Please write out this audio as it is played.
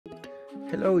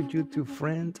Hello, YouTube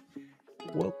friend.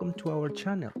 Welcome to our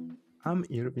channel. I'm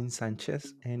Irvin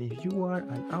Sanchez, and if you are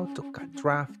an AutoCAD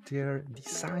drafter,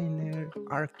 designer,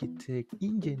 architect,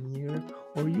 engineer,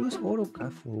 or use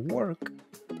AutoCAD for work,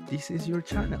 this is your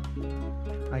channel.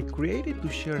 I created to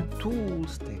share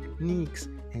tools, techniques,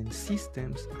 and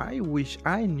systems I wish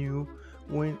I knew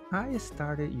when I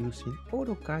started using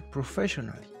AutoCAD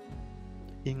professionally.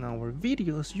 In our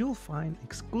videos, you'll find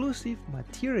exclusive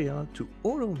material to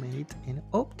automate and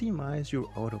optimize your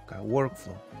AutoCAD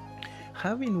workflow.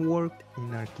 Having worked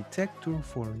in architecture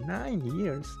for 9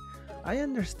 years, I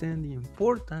understand the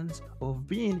importance of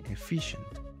being efficient.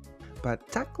 But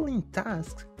tackling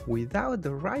tasks without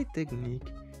the right technique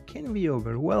can be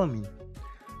overwhelming.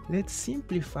 Let's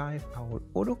simplify our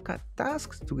AutoCAD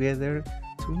tasks together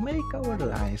to make our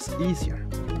lives easier.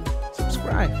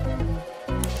 Subscribe!